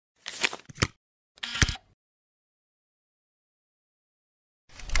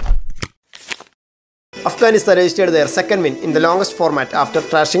Afghanistan registered their second win in the longest format after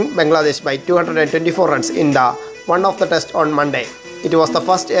thrashing Bangladesh by 224 runs in the one of the test on Monday. It was the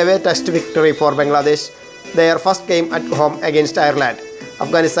first away test victory for Bangladesh, their first game at home against Ireland.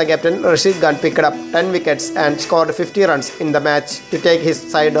 Afghanistan captain Rashid Khan picked up 10 wickets and scored 50 runs in the match to take his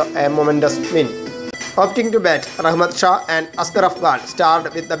side a momentous win. Opting to bat, Rahmat Shah and Asghar Afghan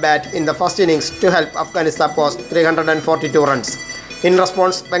started with the bat in the first innings to help Afghanistan post 342 runs. In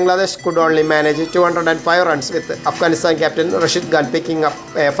response, Bangladesh could only manage 205 runs with Afghanistan captain Rashid Khan picking up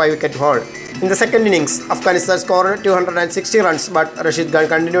a 5-wicket haul. In the second innings, Afghanistan scored 260 runs, but Rashid Khan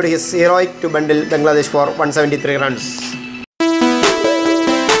continued his heroic to bundle Bangladesh for 173 runs.